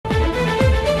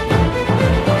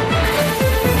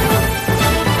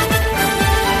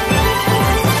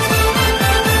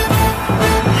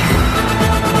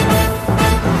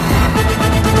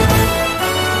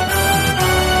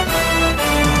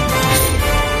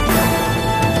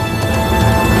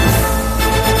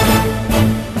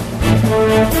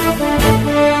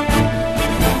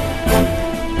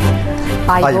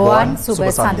ආයුබෝවන් සුබ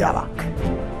සන්ධ්‍යාවක්.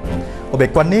 ඔබ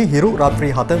එක්වන්නේ හිරු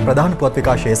රාත්‍රී 7 ප්‍රධාන පුවත්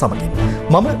විකාශය සමගින්.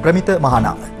 මම ප්‍රමිත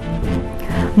මහානාම.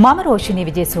 මම රෝෂිනී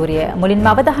විජේසූරිය. මුලින්ම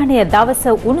අවධානය දවස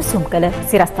උණුසුම් කළ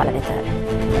සිරස්තල වෙත.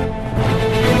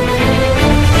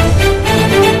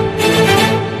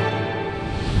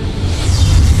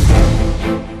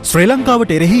 ශ්‍රී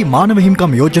ලංකාවට එරෙහි මානව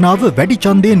හිමිකම් යෝජනාව වැඩි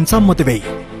ඡන්දයෙන් සම්මත වෙයි.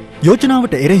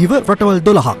 යෝජනාවට එරෙහිව රටවල්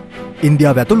 12ක්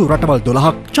ඉන්දියාව ඇතුළු රටවල්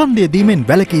 12ක් ඡන්දය දීමෙන්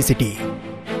වැළකී සිටී.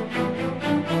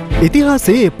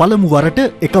 ඉතිහාසයේ පළමු වරට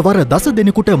එකවර 10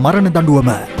 දෙනෙකුට මරණ දඬුවම.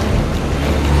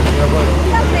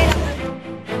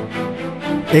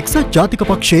 එක්සත් ජාතික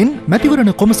පක්ෂයෙන්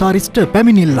මැතිවරණ කොමසාරිස්ට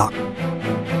පැමිණිල්ලක්.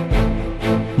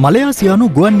 මලයාසියානු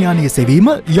ගුවන් යානය සෙවීම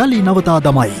යලි නවතා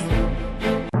දමයි.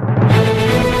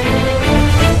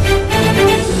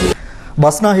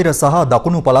 බස්නාහිර සහ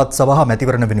දකුණු පළාත් සභා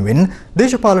මැතිවරණ වෙනුවෙන්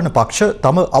දේශපාලන පක්ෂ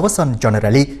තම අවසන් ජන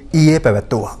රැලි ඊයේ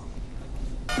පැවැත්වුවා.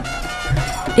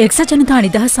 එක්සත් ජනතා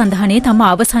නිදහස් සන්ධානයේ තම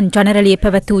අවසන් ජන රැළිය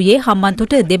පැවැත්වුවේ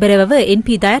හම්බන්තොට දෙබරවව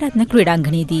එන්.පී. දයාරත්න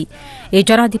ක්‍රීඩාංගණයේදී. ඒ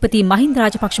ජනාධිපති මහින්ද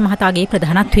රාජපක්ෂ මහතාගේ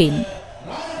ප්‍රධානත්වයෙන්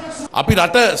අපි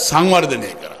රට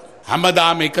සංවර්ධනය කරා.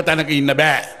 හැමදාම එක තැනක ඉන්න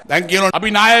බෑ. දැන් කියනවා අපි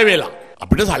ණය වෙලා.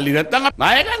 අපිට සල්ලි නැත්තම්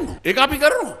ණය ගන්න. ඒක අපි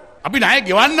කරනවා. අපි ණය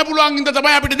ගෙවන්න පුළුවන් ඉඳ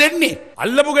තමයි අපිට දෙන්නේ.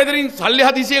 අල්ලපු ගෙදරින් සල්ලි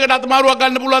 700කට අතමාරුවක්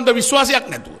ගන්න පුළුවන් ද විශ්වාසයක්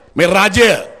නැතුව. මේ රාජ්‍ය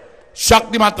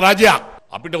ශක්තිමත් රාජ්‍යයක්.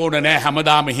 අපිට ඕන නෑ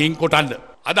හැමදාම හින් කොටන්න.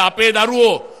 අද අපේ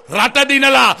දරුවෝ රට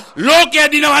දිනලා ලෝකය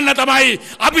දිනවන්න තමයි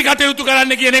අපි කටයුතු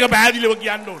කරන්න කියන එක පැහැදිලිව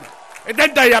කියන්න ඕන.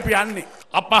 එතෙන්ටයි අපි යන්නේ.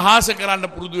 අපහාස කරන්න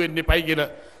පුරුදු වෙන්න එපයි කියන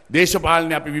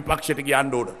දේශපාලනය අපි විපක්ෂයට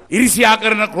කියන්න ඕන. ඉරිසියා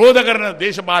කරන, ක්‍රෝධ කරන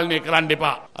දේශපාලනය කරන්න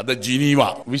එපා. අද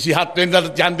ජිනීවා 27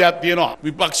 වෙනිදාට ඡන්දයක් තියෙනවා.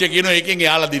 විපක්ෂය කියනවා ඒකෙන්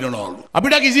එයාලා දිනනවලු.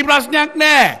 අපිට කිසි ප්‍රශ්නයක්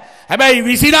නැහැ. හැබැයි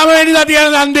 29 වෙනිදා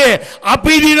තියෙන ඡන්දේ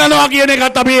අපි දිනනවා කියන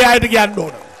එකත් අපි ආයෙත් කියන්න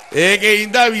ඕන. ඒකේ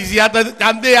ඉඳලා 27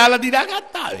 ඡන්දේ එයාලා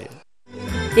දිනාගත්තා වේ.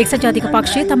 එක්සත් ජාතික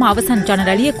පක්ෂයේ තම අවසන් ජන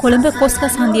රැළිය කොළඹ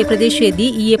කොස්ගස් හන්දිය ප්‍රදේශයේදී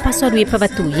ඊයේ පස්වරුවේ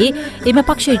පැවැත්වුවේ එම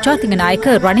පක්ෂයේ ජාතික නායක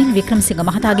රනිල් වික්‍රමසිංහ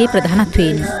මහතාගේ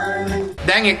ප්‍රධානත්වයෙන්.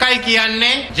 දැන් එකයි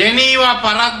කියන්නේ ජෙනීවා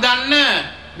පරද්දන්න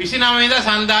 29 වෙනිදා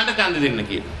සන්දාට ඡන්ද දෙන්න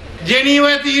කියලා.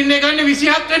 ජෙනීවා තීරණය කරන්නේ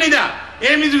 27 වෙනිදා.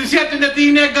 ඒ මිනිස්සු 27 වෙනිදා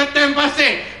තීරණයක් ගත්තාන්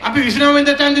පස්සේ අපි 29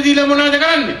 වෙනිදා ඡන්ද දීලා මොනවද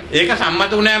කරන්නේ? ඒක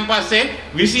සම්මත වුණාන් පස්සේ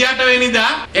 28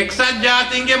 වෙනිදා එක්සත්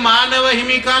ජාතීන්ගේ මානව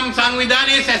හිමිකම්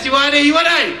සංවිධානයේ සැසිවාරය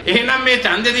ඉවරයි. එහෙනම් මේ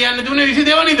ඡන්ද දෙන්න දුන්නේ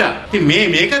 22 වෙනිදා. ඉතින්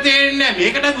මේක තේරෙන්නේ නැහැ.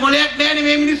 මේකටත් මොලයක් නැහැනේ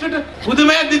මේ මිනිස්සුන්ට.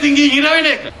 පුදුමයක් ඉතින් ගිහින් හිර වෙන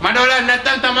එක. මඩවල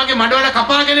නැත්තම් තමන්ගේ මඩවල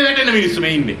කපාගෙන වැටෙන මිනිස්සු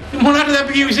මේ ඉන්නේ. මොනවටද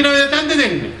අපි 29 වෙනිදා ඡන්ද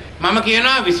දෙන්නේ? මම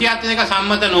කියනවා 27 වෙනිදා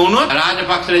සම්මත නොවුනොත්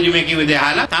රාජපක්ෂ රජුමේ කිව්ව දේ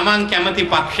අහලා Taman කැමති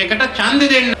පක්ෂයකට ඡන්ද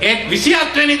දෙන්න. ඒ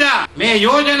 27 වෙනිදා මේ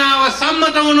යෝජනාව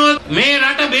සම්මත වුණොත් මේ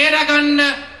රට බේරගන්න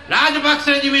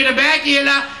රාජපක්ෂ රජුමේට බෑ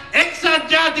කියලා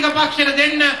එක්සත් ජාතික පක්ෂයට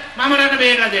දෙන්න මම රට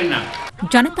බේරලා දෙන්නම්.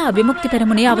 ජනතා විමුක්ති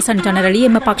පෙරමුණේ අවසන් ජන රැළිය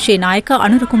එම පක්ෂයේ නායක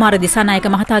අනුර කුමාර දිසානායක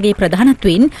මහතාගේ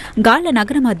ප්‍රධානත්වයෙන් ගාල්ල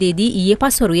නගර මැදයේදී ඊයේ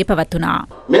පස්වරුවේ පැවැත්වුණා.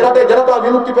 මේ රටේ ජනතා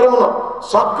විමුක්ති පෙරමුණ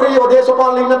සක්‍රීයව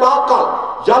දේශපාලන ඉන්න තාක්කල්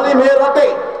යලි මේ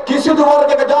රටේ කිසිදු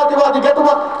වර්ගයක ජාතිවාදී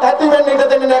ගැටුමක් ඇති වෙන්නේ ඉඩ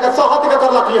දෙන්නේ නැහැ. සහතික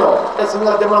කරලා කියනවා.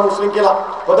 සිංහල දෙමළ මුස්ලිම් කියලා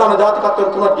ප්‍රධාන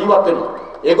ජාතිකත්වයන් තුනක් ජීවත් වෙනවා.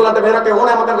 ඒගොල්ලන්ට මේ රටේ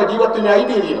ඕනෑම තැනක ජීවත් වෙන්න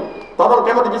අයිතිය තියෙනවා. තමන්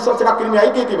කැමති බිස්නස් එකක් කිරීමේ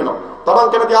අයිතිය තිබෙනවා.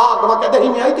 තමන් කැමති ආගමක්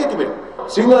ඇදහිීමේ අයිතිය තිබෙනවා.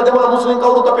 සිංහල දෙමළ මුස්ලිම්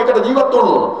කවුරුත් අපේ එකට ජීවත්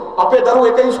වෙන්න ඕන. අපේ දරුවෝ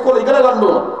එක ඉස්කෝලේ ඉගෙන ගන්න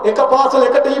ඕන. එක පාසල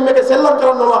එක ටීම් එකේ සෙල්ලම්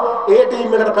කරන්න ඕන. ඒ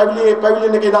ටීම් එකට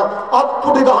පැවිලියෙන් එකේ ඉඳන්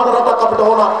අත්පුඩි ගහන රටක් අපිට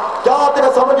ඕන. ජාතික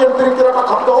සමගියෙන් පිරිච්ච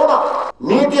රටක් අපිට ඕන.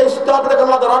 නීතිය ස්ථාපිත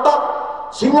කරන රටක්.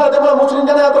 සිංහල දෙමළ මුස්ලිම්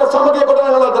ජනයා අතර සමගිය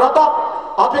ගොඩනගන රටක්.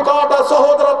 අපි කාට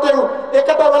සහෝදරත්වයෙන්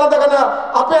එකට වැළඳගෙන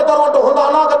අපේ දරුවන්ට හොඳ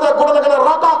අනාගතයක් ගොඩනගන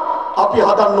රටක් අපි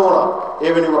හදන්න ඕන.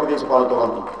 ඒ වෙනුවෙන් අපි දේශපාලනයට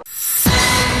වන්දි.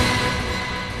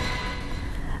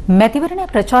 මැතිවරණ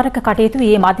ප්‍රචාරක කටයුතු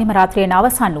ඊයේ මධ්‍යම රාත්‍රියේ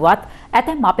අවසන් වුවත්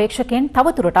ඇතැම් අපේක්ෂකයන්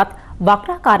තවදුරටත්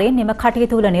වක්‍රාකාරයෙන් මෙම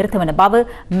කටයුතු වල නිරත වන බව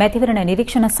මැතිවරණ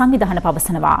නිරීක්ෂණ සංවිධාන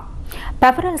පවසනවා.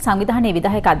 පැපරල් සංවිධානයේ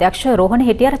විධායක අධ්‍යක්ෂ රෝහණ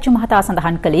හෙටිආරච්චි මහතා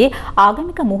සඳහන් කළේ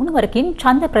ආගමික මුහුණුවරකින්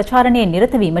ඡන්ද ප්‍රචාරණයේ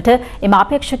නිරත වීමට එම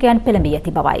අපේක්ෂකයන් පෙළඹී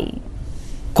ඇති බවයි.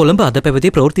 කොළඹ අද පැවති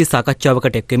ප්‍රවෘත්ති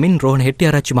සාකච්ඡාවකට එක්වෙමින් රෝහණ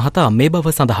හෙටිආරච්චි මහතා මේ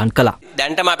බව සඳහන් කළා.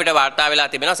 දැන්ටම අපිට වාර්තා වෙලා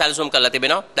තිබෙනවා, සැලසුම් කරලා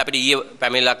තිබෙනවා. අපිට ඊයේ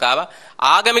පැමිණිල්ලක් ආවා.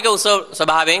 ආගමික උත්සව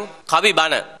ස්වභාවයෙන් කවි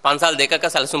බණ පන්සල් දෙකක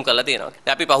සැලසුම් කරලා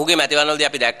තියෙනවා. අපි පහුගිය මැතිවරණවලදී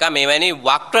අපි දැක්කා මේවැනි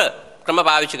වක්‍ර ක්‍රම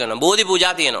පාවිච්චි කරනවා. බෝධි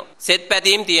පූජා තියෙනවා. සෙත්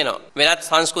පැතීම් තියෙනවා. වෙනත්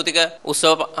සංස්කෘතික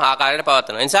උත්සව ආකාරයට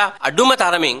පවත්වනවා. ඒ නිසා අඩුම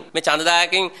තරමින් මේ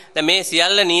ඡන්දදායකයන් දැන් මේ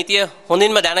සියල්ල නීතිය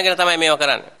හොඳින්ම දැනගෙන තමයි මේව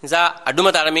කරන්නේ. ඒ නිසා අඩුම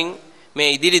තරමින්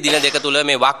මේ ඉදිරි දින දෙක තුල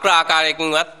මේ වක්‍ර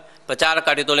ආකාරයකින්වත් ප්‍රචාර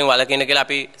කටයුතු වලින් වළකින්න කියලා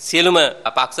අපි සියලුම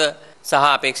පක්ෂ සහ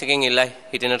අපේක්ෂකයන් ඉල්ලා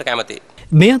හිටිනට කැමතියි.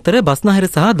 මේ අතර බස්නාහිර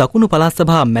සහ දකුණු පළාත්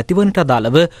සභා මැතිවරණට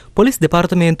අදාළව පොලිස්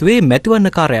දෙපාර්තමේන්තුවේ මැතිවරණ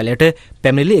කාර්යාලයට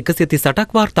පැමිණිලි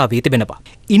 138ක් වාර්තා වී තිබෙනවා.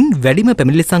 ඉන් වැඩිම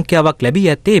පැමිණිලි සංඛ්‍යාවක් ලැබී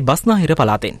ඇත්තේ බස්නාහිර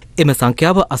පළාතෙන්. එම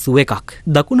සංඛ්‍යාව 81ක්.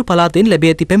 දකුණු පළාතෙන්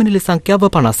ලැබී ඇති පැමිණිලි සංඛ්‍යාව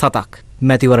 57ක්.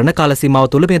 මැතිවරණ කාල සීමාව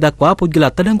තුළ මේ දක්වා පුද්ගල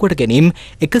අත්අඩංගුවට ගැනීම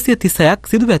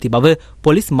 136ක් සිදුව ඇති බව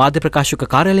පොලිස් මාධ්‍ය ප්‍රකාශක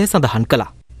කාර්යාලය සඳහන්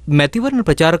කළා. මැතිවරණ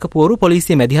ප්‍රචාරක පුවරු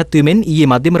පොලිසිය මැදිහත් වීමෙන් ඊයේ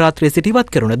මධ්‍යම රාත්‍රියේ සිට ඉවත්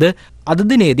කෙරුණද අද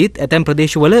දිනේදීත් ඇතැම්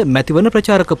ප්‍රදේශවල මැතිවරණ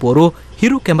ප්‍රචාරක පුවරු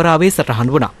හිරු කැමරාවේ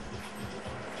සටහන් වුණා.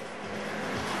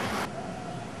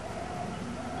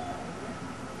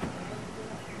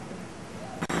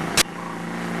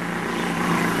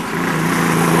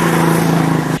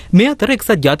 මේ අතර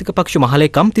එක්සත් ජාතික පක්ෂ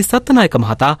මහලේකම් තිස්සත් නායක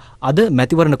මහතා අද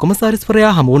මැතිවරණ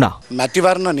කොමසාරිස්වරයා හමු වුණා.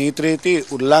 මැතිවරණ නීති රීති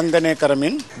උල්ලංඝනය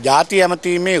කරමින් ජාතිය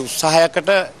ඇමතීමේ උත්සාහයකට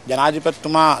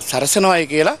ජනාධිපතිතුමා සැරසෙනවායි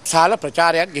කියලා සාල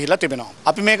ප්‍රචාරයක් ගිහිලා තිබෙනවා.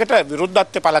 අපි මේකට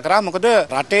විරුද්ධත්වය පළ කරා. මොකද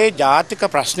රටේ ජාතික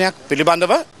ප්‍රශ්නයක්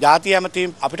පිළිබඳව ජාතිය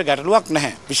ඇමතීම අපිට ගැටලුවක්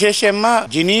නැහැ. විශේෂයෙන්ම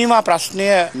ජිනීවා ප්‍රශ්නය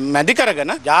මැදි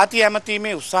කරගෙන ජාතිය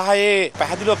ඇමතීමේ උත්සාහයේ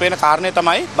පැහැදිලිව පේන කාරණය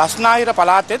තමයි බස්නාහිර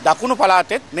පළාතේ දකුණු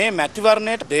පළාතේ මේ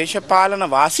මැතිවරණයට දේශපාලන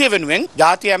වාසි වෙනුවෙන්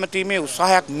ජාතිය ඇමතීමේ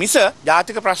උත්සාහයක් මිස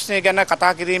ජාතික ප්‍රශ්නය ගැන කතා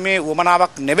කිරීමේ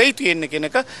උවමනාවක් නෙවෙයි තියෙන්නේ කියන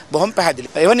එක බොහොම පැහැදිලි.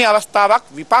 එවැනි අවස්ථාවක්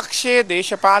විපක්ෂයේ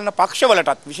දේශපාලන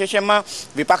පක්ෂවලටත් විශේෂයෙන්ම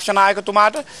විපක්ෂ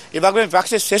නායකතුමාට ඒ වගේම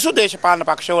විපක්ෂයේ සෙසු දේශපාලන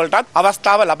පක්ෂවලටත්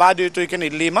අවස්ථාව ලබා දිය යුතුයි කියන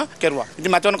ඉල්ලීම කෙරුවා.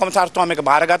 ඉතින් මැතිවරණ කොමසාරිස්තුමා මේක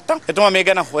බාරගත්තා. එතුමා මේ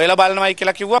ගැන හොයලා බලනවායි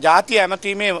කියලා කිව්වා. ජාතිය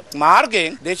ඇමතීමේ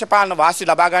මාර්ගයෙන් දේශපාලන වාසි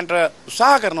ලබා ගන්නට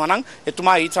උත්සාහ කරනවා නම්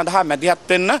එතුමා ඊට සඳහා මැදිහත්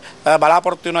වෙන්න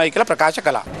බලාපොරොත්තු වෙනවායි කියලා ප්‍රකාශ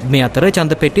කළා. මේ අතර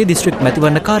චන්දපෙට්ටිය දිස්ත්‍රික්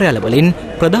මැතිවරණ කාර්යාලවලින්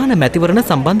ප්‍රධාන මැතිවරණ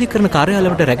සම්බන්ධීකරණ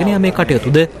කාර්යාලවලට රැගෙන යාමේ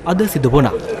කටයුතුද අද සිදු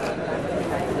වුණා.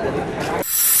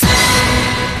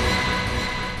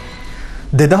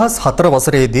 2004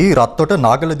 වසරේදී රත්තොට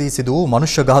නාගලදී සිදු වූ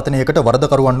මනුෂ්‍ය ඝාතනයකට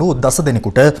වරදකරුවන් වූ 10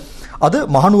 දෙනෙකුට අද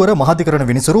මහනුවර මහාධිකරණ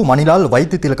විනිසුරු මණිලාල්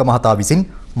වෛද්‍යතිලක මහතා විසින්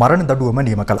මරණ දඩුවම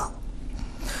නියම කළා.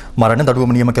 මරණ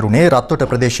දඩුවම නියම කෙරුණේ රත්තොට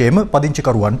ප්‍රදේශයේම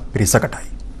පදිංචිකරුවන් පිරිසකටයි.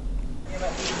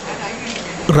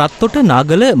 රත්තොට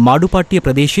නාගල මාඩුපට්ටිය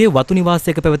ප්‍රදේශයේ වතු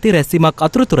නිවාසයක පැවති රැස්වීමක්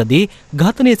අතුරුතුරදී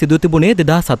ඝාතනය සිදු තිබුණේ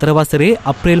 2004 වසරේ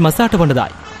අප්‍රේල් මාස 8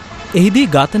 වනදායි. එහිදී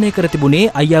ඝාතනය කර තිබුණේ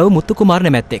අයියාව මුත්තු කුමාර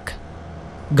නැමැත්තෙක්.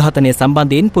 ඝාතනය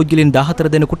සම්බන්ධයෙන් පුද්ගලයන්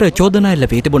 14 දෙනෙකුට චෝදනා එල්ල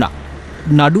වී තිබුණා.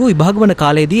 නඩුව විභාග වන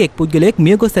කාලයේදී එක් පුද්ගලයෙක්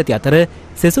මියගොස් ඇති අතර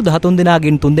සෙසු 13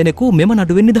 දෙනාගෙන් 3 දෙනෙකු මෙම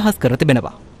නඩුවෙන් නිදහස් කර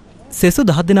තිබෙනවා. සෙසු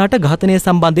 10 දෙනාට ඝාතනය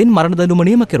සම්බන්ධයෙන් මරණ දඬුවම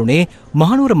නියම කෙරුණේ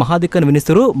මහනුවර මහාධිකරණ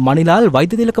විනිසුරු මණිලාල්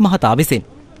වෛද්‍යතිලක මහතා විසින්.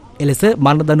 එලෙස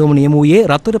මරණ දඬුවම නියම වූයේ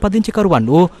රත්තොට පදිංචිකරුවන්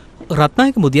වූ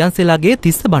රත්නායක මුදියන්සේලාගේ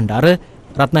තිස්ස බණ්ඩාර,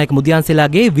 රත්නායක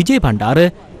මුදියන්සේලාගේ විජේ බණ්ඩාර,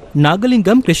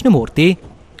 නාගලිංගම් ක්‍රිෂ්ණමූර්ති,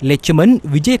 ලෙච්චමන්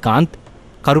විජේකාන්ත්,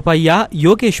 කරුපයියා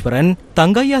යෝගේශ්වරන්,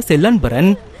 තංගයියා සෙල්ලන්බරන්,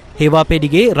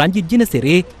 හේවාපේඩිගේ රංජිත්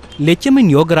ජිනසිරි,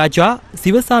 ලෙච්චමන් යෝගරාජා,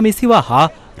 සිවසාමි සිවාහා,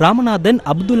 රාමනාදන්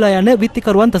අබ්දුල්ලා යන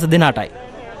විත්තිකරුවන් 10 දෙනාටයි.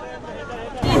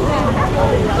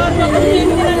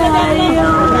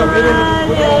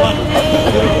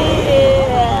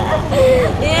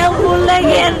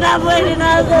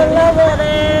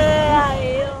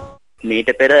 මීට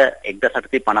පෙර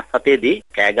 1857 දී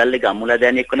කෑගල්ලේ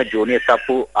ගම්මුලදෑනියෙක් වන ජූනියර්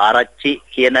සප්පු ආරච්චි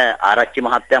කියන ආරච්චි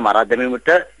මහත්තයා මරා දැමීමට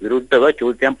විරුද්ධව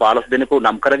චූතියන් 15 දෙනෙකු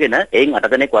නම් කරගෙන එයින්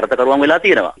 8 දෙනෙක් වරදකරුවන් වෙලා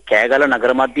තියෙනවා. කෑගල්ල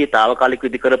නගර මැදයේ తాවකාලික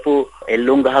විදි කරපු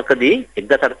එල්ලුම් ගහකදී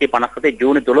 1857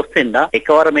 ජූනි 12 වෙනිදා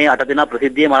එකවර මේ 8 දෙනා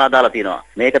ප්‍රසිද්ධියේ මරා දාලා තියෙනවා.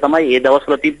 මේක තමයි ඒ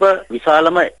දවස්වල තිබ්බ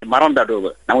විශාලම මරණ දඩුවම.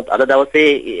 නමුත් අද දවසේ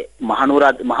මහනුවර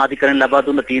මහාධිකරණ ලබා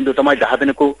දුන්න තීන්දුව තමයි 10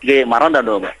 දෙනෙකුගේ මරණ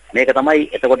දඩුවම. මේක තමයි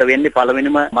එතකොට වෙන්නේ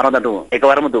පළවෙනිම මරණ දඩුවම.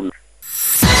 එකවරම දුන්නා.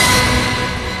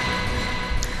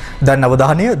 දැන්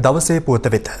අවධානය දවසේ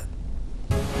පුවත වෙත.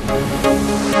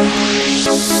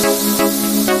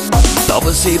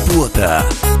 දවසේ පුවත.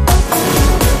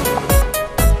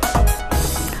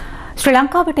 ශ්‍රී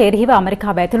ලංකාවට එරෙහිව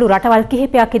ඇමරිකාව ඇතුළු රටවල්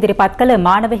කිහිපයක් ඉදිරිපත් කළ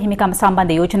මානව හිමිකම්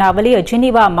සම්බන්ධ යෝජනාවලිය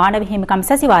ජිනීවා මානව හිමිකම්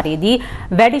සැසිවාරයේදී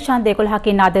වැඩි ඡන්ද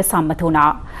 11කින් අද සම්මත වුණා.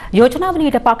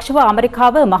 යෝජනාවලියට පක්ෂව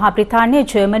ඇමරිකාව, මහා බ්‍රිතාන්‍ය,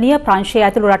 ජර්මනිය, ප්‍රංශය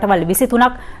ඇතුළු රටවල්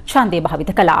 23ක් ඡන්දය භාවිත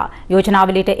කළා.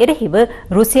 යෝජනාවලියට එරෙහිව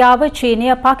රුසියාව,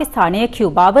 චීනය, පාකිස්තානය,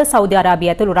 කියුබාව, සෞදි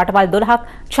අරාබිය ඇතුළු රටවල් 12ක්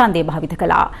ඡන්දය භාවිත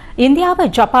කළා. ඉන්දියාව,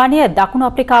 ජපානය, දකුණු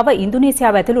අප්‍රිකාව,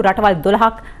 ඉන්දුනීසියාව ඇතුළු රටවල්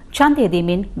 12ක් ඡන්දය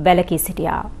දීමෙන් වැළකී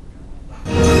සිටියා.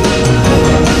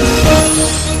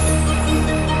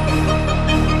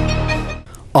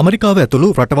 අමරිකාව ඇතුළු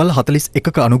රටවල්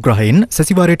 41ක අනුග්‍රහයෙන්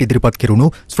සැසිවාරයට ඉදිරිපත් කෙරුණු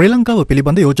ශ්‍රී ලංකාව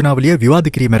පිළිබඳ යෝජනාවලිය විවාද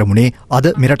කිරීම ඇරමුණේ අද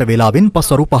මෙරට වේලාවෙන්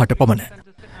 5:05ට පමණ.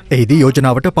 එහිදී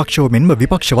යෝජනාවට පක්ෂව මෙන්ම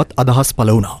විපක්ෂවත් අදහස්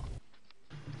පළ වුණා.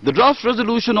 The draft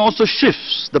resolution also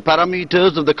shifts the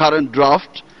parameters of the current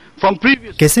draft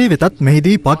කෙසේ වෙතත්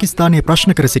මෙහිදී පාකිස්තානයේ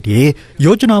ප්‍රශ්න කර සිටියේ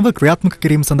යෝජනාව ක්‍රියාත්මක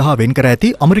කිරීම සඳහා වෙන් කර ඇති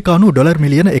අමරිකානු ඩොලර්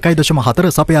මිලියන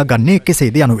 1.4 සපයා ගන්නේ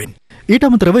කෙසේද යනුවෙන්. ඊට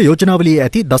අමතරව යෝජනාවලියේ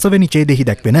ඇති 10 වෙනි ඡේදයෙහි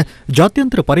දැක්වෙන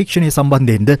ජාත්‍යන්තර පරීක්ෂණය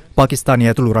සම්බන්ධයෙන්ද පාකිස්තානය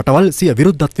ඇතුළු රටවල් සිය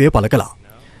විරුද්ධත්වය පළ කළා.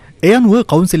 ඒ අනුව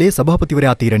කවුන්සිලේ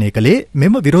සභාපතිවරයා තීරණය කළේ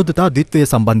මෙම විරෝධතා ද්විත්වය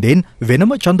සම්බන්ධයෙන්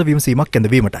වෙනම ඡන්ද විමසීමක්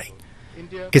කැඳවීමටයි.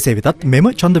 කෙසේ වෙතත් මෙම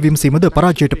ඡන්ද විමසීමද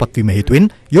පරාජයට පත්වීම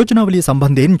හේතුවෙන් යෝජනාවලිය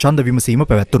සම්බන්ධයෙන් ඡන්ද විමසීම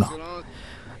පැවැත්වුණා.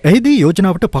 එහිදී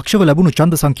යෝජනාවට පක්ෂව ලැබුණු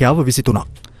ඡන්ද සංඛ්‍යාව 23ක්.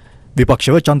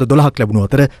 විපක්ෂව ඡන්ද 12ක් ලැබුණු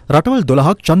අතර රටවල්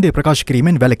 12ක් ඡන්දය ප්‍රකාශ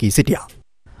කිරීමෙන් වැළකී සිටියා.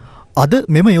 අද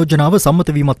මෙම යෝජනාව සම්මත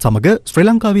වීමත් සමග ශ්‍රී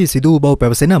ලංකාවේ සිදු වූ බව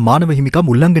පැවසෙන මානව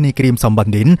හිමිකම් උල්ලංඝනය කිරීම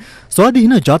සම්බන්ධයෙන්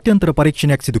ස්වාධීන ජාත්‍යන්තර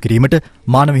පරීක්ෂණයක් සිදු කිරීමට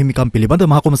මානව හිමිකම් පිළිබඳ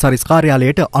මහ කොමසාරිස්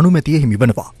කාර්යාලයට අනුමැතිය හිමි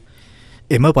වනවා.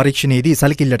 එම පරීක්ෂණයේදී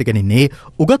සැලකිල්ලට ගැනින්නේ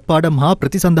උගත් පාඩම් හා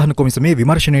ප්‍රතිසන්ධාන කොමිසමේ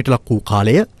විමර්ශනයට ලක් වූ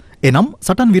කාලය, එනම්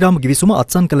සටන් විරාම ගිවිසුම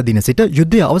අත්සන් කළ දින සිට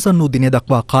යුද්ධය අවසන් වූ දිනය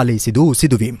දක්වා කාලයේ සිදු වූ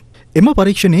සිදුවීම්. එම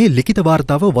පරීක්ෂණයේ ලිඛිත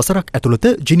වාර්තාව වසරක් ඇතුළත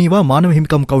ජිනීවා මානව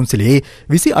හිමිකම් කවුන්සිලයේ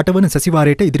 28 වන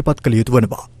සැසිවාරයට ඉදිරිපත් කළ යුතු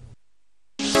වනවා.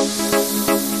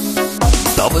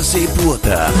 දවසේ පුවත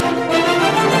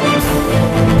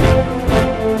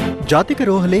ජාතික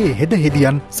රෝහලේ හෙද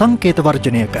හෙදියන් සංකේත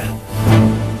වර්ජනයක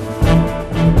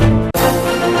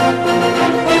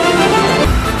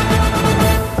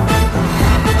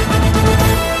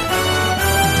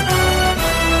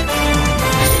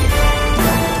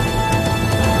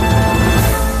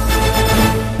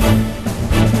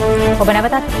ඔබ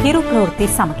නැවතත් හිරු ප්‍රවෘත්ති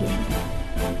සමගින්.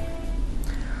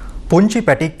 පුංචි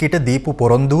පැටික්කිට දීපු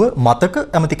පොරොන්දුව මතක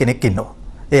ඇමති කෙනෙක් ඉන්නවා.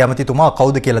 ඒ ඇමතිතුමා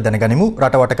කවුද කියලා දැනගනිමු.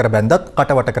 රටවට කර බැන්දත්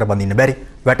කටවට කර බඳින්න බැරි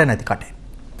වැට නැති කටේ.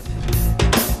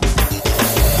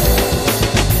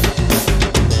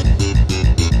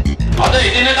 අද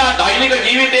එදිනෙදා දෛනික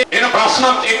ජීවිතයේ එන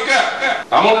ප්‍රශ්නත් එක්ක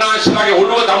තමුන්නාන්සලාගේ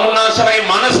ඔළුව තමුන්නාන්සලාගේ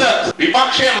මනස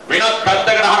විපක්ෂය වෙනත්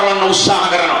පැත්තකට හරවන්න උත්සාහ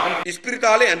කරනවා.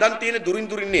 ඉස්පිරිතාලේ ඇඳන් තියෙන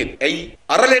දුරින් නේද? ඇයි?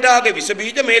 අර ලෙඩාගේ විස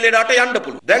බීජ මේ ලෙඩාට යන්න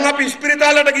පුළුවන්. දැන් අපි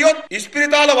ඉස්පිරිතාලයට ගියොත්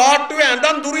ඉස්පිරිතාල වාට්ටුවේ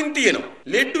ඇඳන් දුරින් තියෙනවා.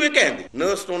 ලෙඩ්ඩු එක ඇඳි.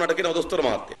 නර්ස් නෝනාට කියන දොස්තර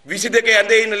මහත්තයා. 22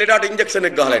 ඇඳේ ඉන්න ලෙඩාට ඉන්ජෙක්ෂන්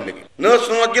එක ගහලා එන්න කියලා. නර්ස්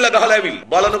නෝනාත් ගිහලා ගහලා ඇවිල්ලා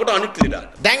බලනකොට අනිත්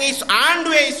ලෙඩාට. දැන්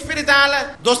ආණ්ඩුවේ ඉස්පිරිතාල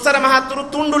දොස්තර මහතුරු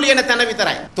තුණ්ඩු ලියන තැන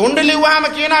විතරයි. තුණ්ඩු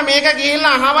ලිව්වහම කියනවා මේක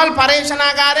ගිහිල්ලා අහවල්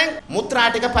පරීක්ෂණාගාරයෙන් මුත්‍රා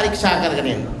ටික පරීක්ෂා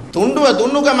කරගෙන එන්න. තුණ්ඩුව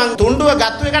දුන්නු ගමන් තුණ්ඩුව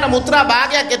ගත්තු එකට මුත්‍රා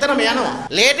භාගයක් එතරම් යනවා.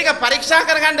 ලේ ටික පරීක්ෂා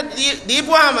කරගන්න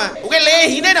දීපුවාම උගේ ලේ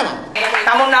හිදෙනවා.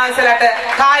 තමුන්නාන්සලට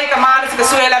කායික මානසික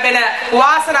සුවය ලැබෙන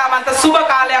වාසනාවන්ත සුබ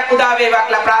කාලයක් උදා වේවා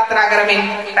කියලා ප්‍රාර්ථනා කරමින්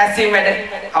රැස්වීම වැඩ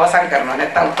අවසන් කරනවා.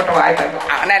 නැත්තම් උකට වායි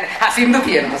කරනවා. නෑ සින්දු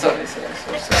කියනවා. සෝරි.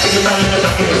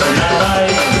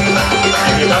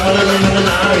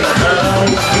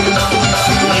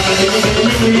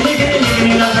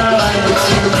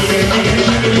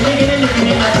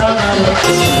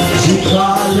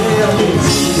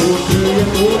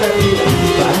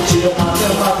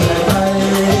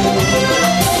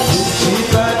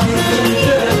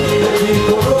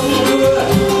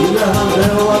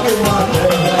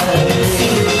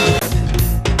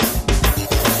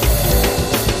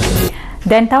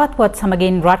 දැන් තවත් පුවත්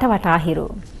සමගින් රටවටා හිරු.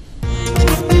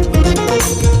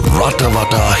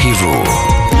 රටවටා හිරු.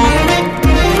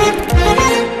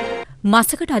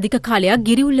 මාසකට අධික කාලයක්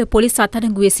ගිරිඋල්ල පොලිස්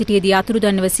අත්අඩංගුවේ සිටියේදී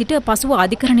අතුරුදන්ව සිට පසුව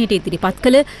අධිකරණයට ඉදිරිපත්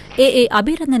කළ ඒ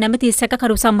අබිරත්න නැමැති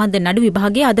සැකකරු සම්බන්ධ නඩු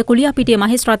විභාගයේ අද කුලියාපිටිය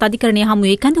මහේස්ත්‍රාත් අධිකරණය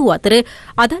හමුවේ කැඳවූ අතර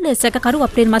අදාළ සැකකරු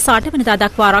අප්‍රේල් මාස 8 වෙනිදා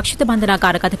දක්වා ආරක්ෂිත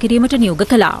බන්ධනාගාරගත කිරීමට නියෝග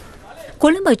කළා.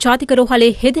 කොළඹ ජාතික රෝහලේ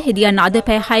හෙද හෙදියන් අද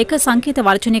පැය 6ක සංකේත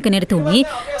වර්ජනයක නිරත වුණේ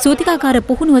සූතිකාගාර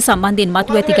පුහුණුව සම්බන්ධයෙන්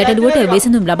මතුව ඇති ගැටලුවට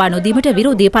විසඳුම් ලබා නොදීමට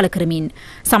විරෝධය පළ කරමින්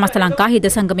සමස්ත ලංකා හෙද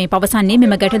සංගමේ පවසන්නේ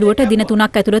මෙම ගැටලුවට දින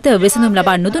 3ක් ඇතුළත විසඳුම්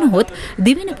ලබා නොදුනහොත්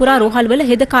දිවෙන පුරා රෝහල්වල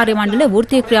හෙද කාර්ය මණ්ඩල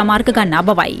වෘත්තීය ක්‍රියාමාර්ග ගන්නා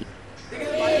බවයි.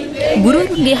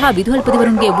 ගුරුවරුන්ගේ හා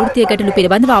විදුහල්පතිවරුන්ගේ වෘත්තීය ගැටලු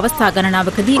පිළිබඳව අවස්ථා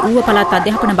ගණනාවකදී ඌව පළාත්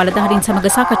අධ්‍යාපන බලධාරීන්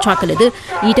සමග සාකච්ඡා කළද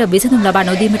ඊට විසඳුම් ලබා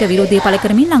නොදීමට විරෝධය පළ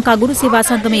කරමින් ලංකා ගුරු සේවා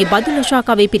සංගමේ බදුල්ල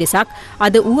ශාඛාවේ පිරිසක්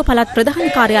අද ඌව පළාත්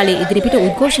ප්‍රධාන කාර්යාලයේ ඉදිරිපිට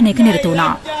උද්ඝෝෂණයක නිරත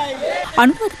වුණා.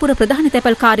 අනුරාධපුර ප්‍රධාන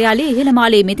තැපැල් කාර්යාලයේ ඉහළ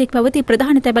මාලයේ මෙතෙක් පැවති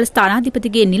ප්‍රධාන තැපැල්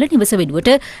ස්ථානාධිපතිගේ නිල නිවස වෙනුවට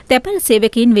තැපැල්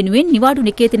සේවකයින් වෙනුවෙන් නිවාඩු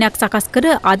නිකේතනයක් සකස් කර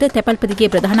අද තැපැල්පතිගේ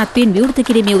ප්‍රධානත්වයෙන් විවෘත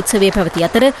කිරීමේ උත්සවය පැවති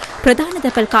අතර ප්‍රධාන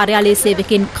තැපැල් කාර්යාලයේ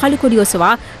සේවකයින් කළුකොඩි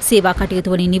ඔසවා සේවා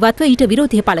කටයුතු වලින් නිවත්ව ඊට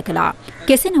විරෝධය පළ කළා.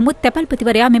 කෙසේ නමුත්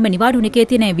තැපැල්පතිවරයා මෙම නිවාඩු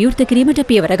නිකේතනය විවෘත කිරීමට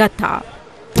පියවර ගත්තා.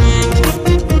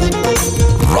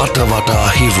 රටවටා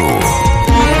හිරු.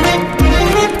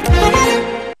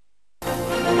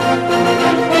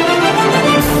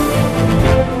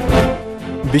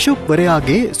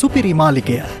 බිෂොප්වරයාගේ සුපිරි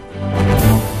මාලිකය.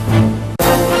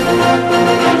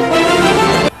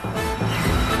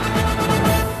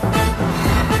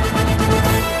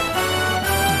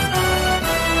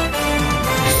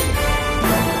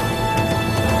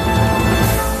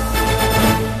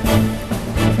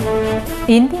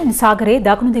 ඉන්දියන් සාගරයේ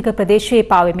දකුණු දිග ප්‍රදේශයේ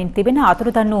පාවෙමින් තිබෙන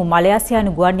අතුරුදන් වූ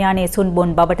මලයාසියානු ගුවන් යානයේ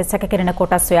සුන්බොන් බවට සැකකෙරෙන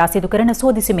කොටස් සොයා සිදු කරන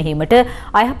සෝදිසි මෙහීමට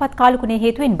අයහපත් කාලකුණේ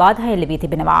හේතුවෙන් බාධා එල්ල වී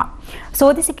තිබෙනවා.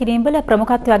 සෝදිසි කිරීම්වල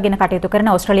ප්‍රමුඛත්වයක් ගෙන කටයුතු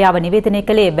කරන ඕස්ට්‍රේලියාව නිවේදනය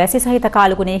කළේ වැසි සහිත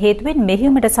කාලකුණේ හේතුවෙන්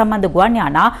මෙහීමට සම්බන්ධ ගුවන්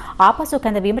යානා ආපසු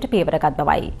කැඳවීමට පියවරගත්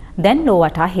බවයි. දැන් ලෝ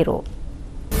වටා හිරු.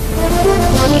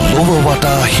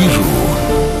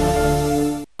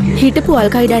 හිටපු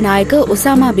අල්කයිඩා නායක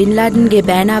ඔසාමා බින් ලාඩන්ගේ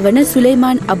බෑනා වන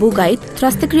සුලේමාන් අබු ගයිත්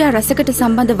ත්‍රස්තක්‍රියා රැසකට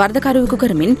සම්බන්ධ වර්ධකරුවෙකු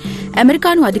කරමින්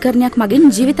ඇමරිකානු අධිකරණයක් මගින්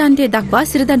ජීවිතාන්තය දක්වා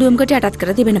සිරදඬුවමකට යටත්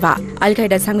කර තිබෙනවා.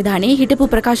 අල්කයිඩා සංවිධානයේ හිටපු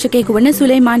ප්‍රකාශකයෙකු වන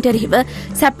සුලේමාන්ට එරෙහිව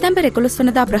සැප්තැම්බර් 11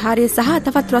 වනදා ප්‍රහාරය සහ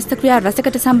තවත් ත්‍රස්තක්‍රියා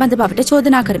රැසකට සම්බන්ධ බවට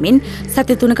චෝදනා කරමින්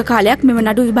සති 3ක කාලයක් මෙම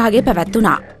නඩු විභාගය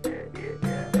පැවැත්වුණා.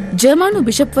 ජර්මනු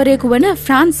බිෂප්වරයෙකු වන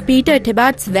ෆ්‍රාන්ස් පීටර්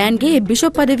ටෙබාට්ස් වෑන්ගේ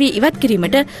බිෂප් පදවිය ඉවත්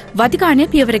කිරීමට වතිකානය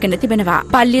පියවරගෙන තිබෙනවා.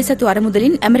 පල්ලිය සතු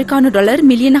අරමුදලින් ඇමරිකානු ඩොලර්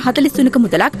මිලියන 43ක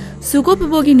මුදලක්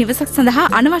සුගෝපභෝගී නිවසක්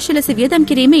සඳහා අනවශ්‍ය ලෙස වියදම්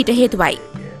කිරීම ඊට හේතුවයි.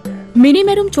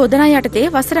 මිනිමෙරුම් චෝදනා යටතේ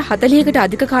වසර 40කට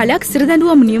අධික කාලයක්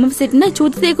සිරදඬුවම් නියමව සිටින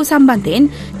චූදිතයෙකු සම්බන්ධයෙන්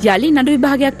යලි නඩු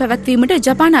විභාගයක් පැවැත්වීමට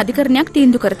ජපාන අධිකරණයක්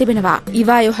තීන්දුව කර තිබෙනවා.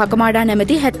 ඉවායෝ හකමාඩා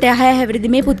නැමැති 76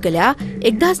 හැවිරිදි මේ පුද්ගලයා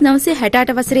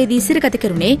 1968 වසරේදී සිරගත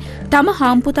කෙරුණේ තම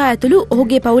හාම්පුතා ඇතුළු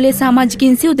ඔහුගේ පවුලේ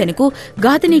සමාජිකයින් සිව් දෙනෙකු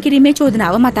ඝාතනය කිරීමේ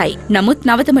චෝදනාව මතයි. නමුත්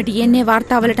නවතම DNA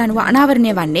වාර්තාවලට අනුව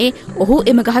අනාවරණය වන්නේ ඔහු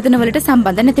එම ඝාතනවලට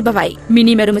සම්බන්ධ නැති බවයි.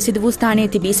 මිනිමෙරුම සිදු වූ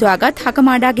ස්ථානයේ තිබී සොයාගත්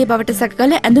හකමාඩාගේ බවට සැක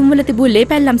කළ ඇඳුම්වල තිබූ ලේ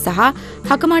පැල්ලම් සහ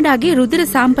හකමාඩාගේ රුධිර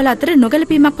සාම්පල අතර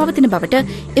නොගැලපීමක් පවතින බවට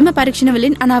එම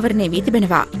පරීක්ෂණවලින් අනාවරණය වී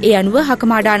තිබෙනවා. ඒ අනුව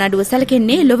හකමාඩා නඩුව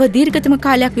සැලකෙන්නේ ලොව දීර්ඝතම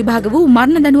කාලයක් විභාග වූ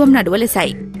මරණ දඬුවම් නඩුව ලෙසයි.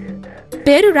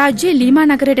 පේරු රාජ්‍යයේ ලීමා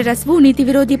නගරයට රැස් වූ නීති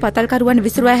විරෝධී පතල්කරුවන්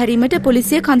විසිරුවා හැරීමට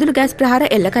පොලිසිය කඳුළු ගෑස් ප්‍රහාර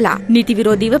එල්ල කළා. නීති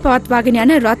විරෝධීව පවත්වාගෙන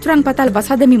යන රත්රන් පතල්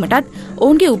වසා දැමීමටත්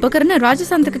ඔවුන්ගේ උපකරණ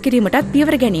රාජසන්තක කිරීමටත්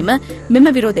පියවර ගැනීම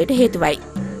මෙම විරෝධයට හේතුවයි.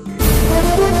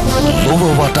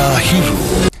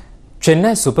 චෙන්නයි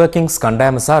සුපර් කිංස්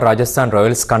කණ්ඩායම සහ රාජස්ථාන්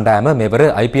රොයල්ස් කණ්ඩායම මෙවර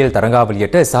IPL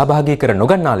තරඟාවලියට සහභාගී කර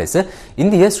නොගන්නා ලෙස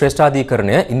ඉන්දිය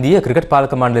ශ්‍රේෂ්ඨාධිකරණය ඉන්දිය ක්‍රිකට්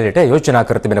පාලක මණ්ඩලයට යෝජනා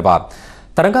කර තිබෙනවා.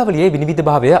 තරඟාවලියේ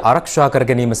විනිවිදභාවය ආරක්ෂා කර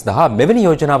ගැනීම සඳහා මෙවැනි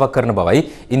යෝජනාවක් කරන බවයි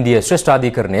ඉන්දිය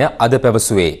ශ්‍රේෂ්ඨාධිකරණය අද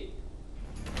පැවසුවේ.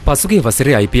 පසුගිය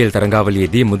වසරේ IPL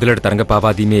තරඟාවලියේදී මුදලට තරඟ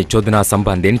පාවා දීමේ චෝදනා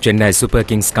සම්බන්ධයෙන් චෙන්නයි සුපර්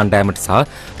කිංස් කණ්ඩායමට සහ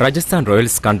රාජස්ථාන්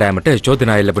රොයල්ස් කණ්ඩායමට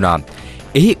චෝදනා එල්ල වුණා.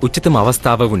 එහි උච්චතම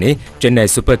අවස්ථාව වුණේ චෙන්නයි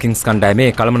සුපර් කිංස්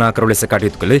කණ්ඩායමේ කළමනාකරු ලෙස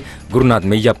කටයුතු කළ ගුරුනාත්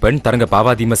මෙය්යප්පන් තරඟ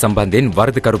පාවා දීම සම්බන්ධයෙන්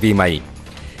වරදකරු වීමයි.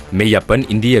 මෙය්යප්පන්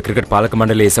ඉන්දිය ක්‍රිකට් පාලක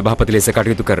මණ්ඩලයේ සභාපති ලෙස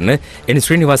කටයුතු කරන එන්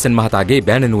ශ්‍රීනිවාසන් මහතාගේ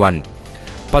බෑණනුවන්.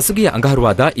 පසුගිය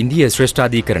අඟහරුවාදා ඉන්දිය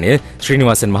ශ්‍රේෂ්ඨාධිකරණය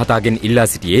ශ්‍රීනිවාසන් මහතාගෙන් ඉල්ලා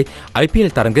සිටියේ IPL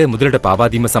තරඟ මුදලට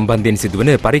පාවා දීම සම්බන්ධයෙන්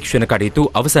සිදුවන පරීක්ෂණ කටයුතු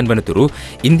අවසන් වනතුරු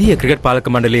ඉන්දිය ක්‍රිකට්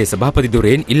පාලක මණ්ඩලයේ සභාපති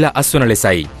ධුරයෙන් ඉල්ලා අස්වන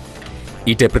ලෙසයි.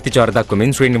 ඊට ප්‍රතිචාර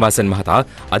දක්වමින් ශ්‍රීනිවාසන් මහතා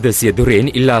අද සිය ධුරයෙන්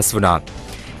ඉල්ලා අස්වුණා.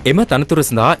 එම තනතුර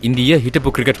සඳහා ඉන්දිය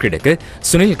හිටපු ක්‍රිකට් ක්‍රීඩක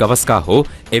සුනිල් ගවස්කා හෝ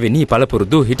එවැනි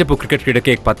පළපුරුදු හිටපු ක්‍රිකට්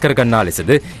ක්‍රීඩකයෙක් පත් කරගන්නා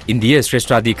ලෙසද ඉන්දිය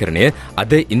ශ්‍රේෂ්ඨාධිකරණය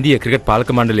අද ඉන්දිය ක්‍රිකට්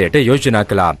පාලක මණ්ඩලයට යෝජනා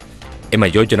කළා. එම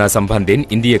යෝජනා සම්බන්ධයෙන්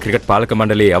ඉන්දිය ක්‍රිකට් පාලක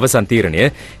මණ්ඩලයේ අවසන් තීරණය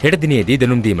හෙට දිනේදී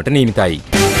දැනුම් දීමට නියමිතයි.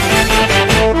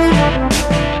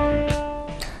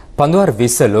 පන්දුවාර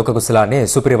 20 ලෝක කුසලානේ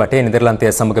සුපිරි වටේ නෙදර්ලන්තය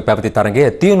සමග පැවති තරගය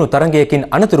තියුණු තරගයකින්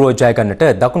අනතුරුව ජය ගන්නට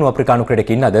දකුණු අප්‍රිකානු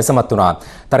ක්‍රීඩකින් අද සමත් වුණා.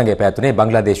 තරගය පැවැතුනේ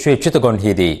බංග්ලාදේශයේ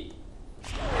චිතගොන්හිදී.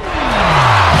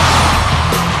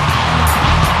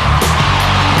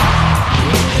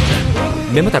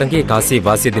 මෙම තරගයේ කාසිය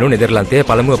වාසිය දිනු නෙදර්ලන්තය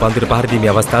පළමුව පන්දුට පහර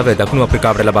දීමේ අවස්ථාව දකුණු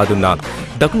අප්‍රිකාවට ලබා දුන්නා.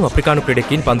 දකුණු අප්‍රිකානු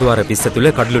ක්‍රීඩකින් පන්දුවාර 20 තුල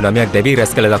කඩලු 9ක් දැවී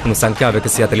රැස් කළ ලකුණු සංඛ්‍යාව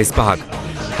 145ක්.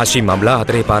 හෂිම් අම්ලා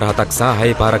 4 පාර 7ක් සහ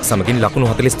 6 පාරක් සමගින් ලකුණු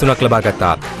 43ක් ලබා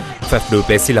ගත්තා. ෆැෆ් ඩු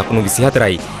ප්ලේසි ලකුණු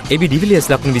 24යි. එබි ඩිවිලියර්ස්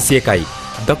ලකුණු 21යි.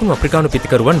 දකුණු අප්‍රිකානු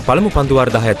පිතිකරුවන් පළමු පන්දුවාර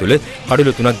 10 තුල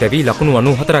කඩලු 3ක් දැවී ලකුණු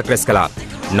 94ක් රැස් කළා.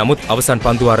 නමුත් අවසන්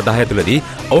පන්දුවාර 10 තුලදී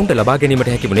ඔවුන්ට ලබා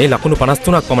ගැනීමට හැකි වුණේ ලකුණු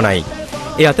 53ක් පමණයි.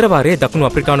 ඒ අතර වාරයේ දකුණු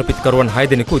අප්‍රිකානු පිතිකරුවන් 6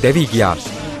 දෙනෙකු දැවී ගියා.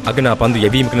 අගනා පන්දු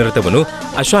යැවීමක නිරත වුණු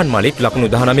අෂාන් මලික් ලකුණු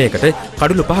 19කට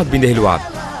කඩලු 5ක් බිඳහෙළුවා.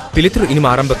 පිළිතුරු ඉනිම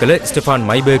ආරම්භ කළ ස්ටෙෆාන්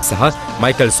මයිබර්ග් සහ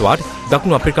මයිකල් ස්වාට්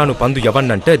දකුණු අප්‍රිකානු පන්දු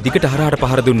යවන්නන්ට දිගට හරහට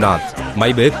පහර දුන්නා.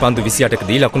 මයිබර්ග් පන්දු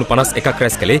 28කදී ලකුණු 51ක්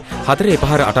රැස් කළේ 4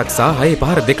 පහර 8ක් සහ 6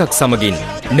 පහර 2ක් සමගින්.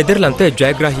 නෙදර්ලන්ත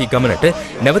ජයග්‍රාහී ගමනට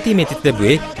නැවතීමේ තිත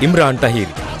ලැබුවේ ඉම්රාන් තහීර්.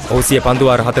 ඔහු සිය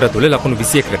පන්දුවාර 4 තුල ලකුණු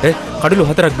 21කට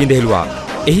කඩලු 4ක් බිඳහෙළුවා.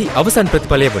 එහි අවසන්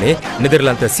ප්‍රතිඵලය වුණේ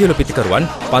නෙදර්ලන්ත සියලු පිතිකරුවන්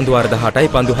පන්දුවාර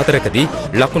 18යි පන්දු 4කදී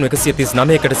ලකුණු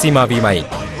 139කට සීමා වීමයි.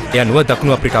 ඒ අනුව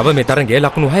දකුණු අප්‍රිකාව මේ තරගය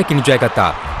ලකුණු 6කින්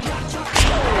ජයගත්තා.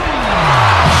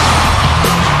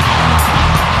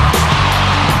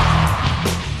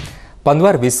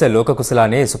 පන්දුවර 20 ලෝක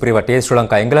කුසලානේ සුපිරිවටේ ශ්‍රී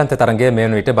ලංකා එංගලන්ත තරගයේ මේ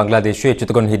වන විට බංග්ලාදේශයේ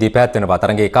චුතගොන්හිදී පැවැත්වෙනවා.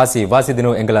 තරගයේ 81 වාසි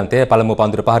දිනු එංගලන්තයේ පළමු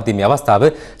පන්දුර පහර දීමේ අවස්ථාව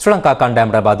ශ්‍රී ලංකා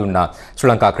කණ්ඩායමට ලබා දුන්නා.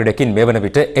 ශ්‍රී ලංකා ක්‍රීඩකින් මේ වන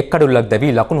විට එක් කඩුල්ලක්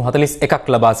දැවී ලකුණු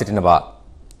 41ක් ලබා සිටිනවා.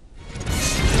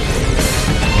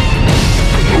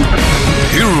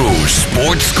 Hiru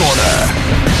Sports Corner.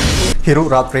 හිරු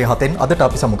රාත්‍රී 7න් අදට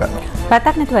අපි සමු ගන්නවා.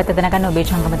 පැතක් නැතුව ඇත දැනගන්න ඔබේ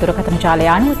ජංගම දුරකථන ජාලය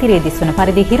අනුව තිරේ දිස්වන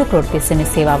පරිදි හිරු ප්‍රෝඩ්කාස්ට්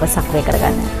සේවාව සක්‍රිය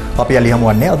කරගන්න. අපි යලි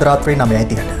හමු වන්නේ අද රාත්‍රී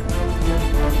 9:30ට.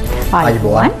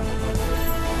 ආයුබෝවන්.